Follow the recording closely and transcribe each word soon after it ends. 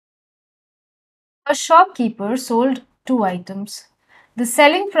A shopkeeper sold two items. The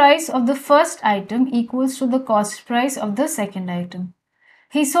selling price of the first item equals to the cost price of the second item.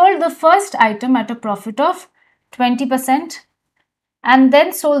 He sold the first item at a profit of 20% and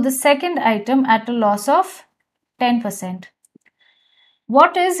then sold the second item at a loss of 10%.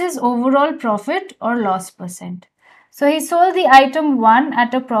 What is his overall profit or loss percent? So he sold the item 1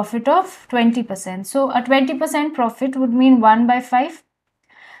 at a profit of 20%. So a 20% profit would mean 1 by 5,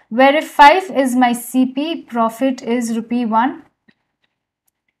 where if 5 is my CP, profit is rupee 1,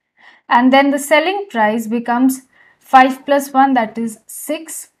 and then the selling price becomes 5 plus 1, that is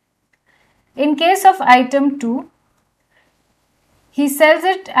 6. In case of item 2, he sells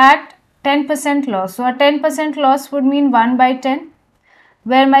it at 10% loss. So a 10% loss would mean 1 by 10,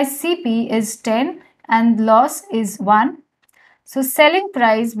 where my CP is 10 and loss is 1. So selling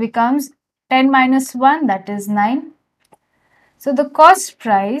price becomes 10 minus 1, that is 9. So the cost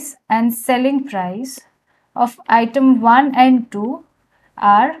price and selling price of item 1 and 2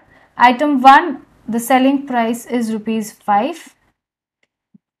 are: item 1, the selling price is rupees 5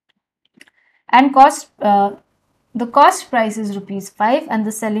 and the cost price is rupees 5 and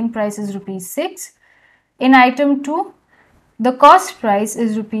the selling price is rupees 6. In item 2, the cost price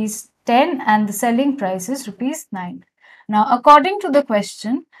is rupees 10 and the selling price is rupees 9. Now, according to the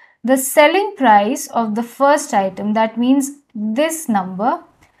question, the selling price of the first item, that means this number,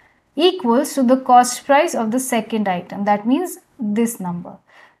 equals to the cost price of the second item, that means this number.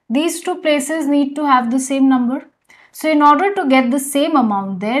 These two places need to have the same number. So in order to get the same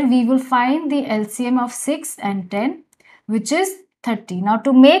amount there, we will find the LCM of 6 and 10, which is 30. Now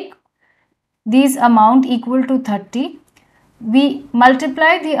to make these amount equal to 30, we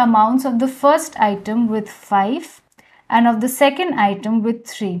multiply the amounts of the first item with 5 and of the second item with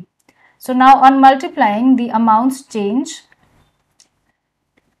 3. So now on multiplying, the amounts change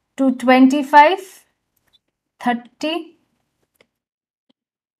to 25, 30,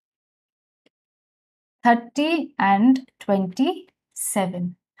 30 and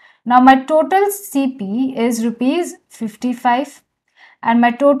 27. Now my total CP is rupees 55 and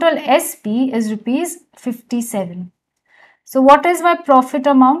my total SP is rupees 57. So what is my profit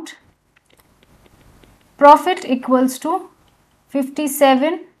amount? Profit equals to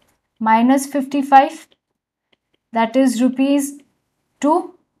 57 minus 55, that is rupees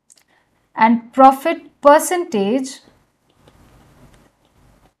 2, and profit percentage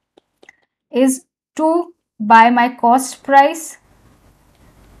is 2 by my cost price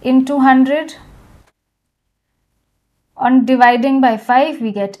into 100. On dividing by 5,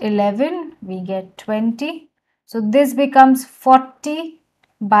 we get 11, we get 20. So this becomes 40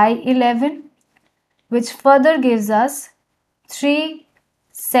 by 11, which further gives us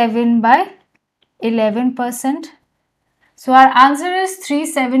 37 by 11%. So our answer is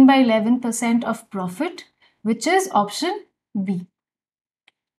 37 by 11% of profit, which is option B.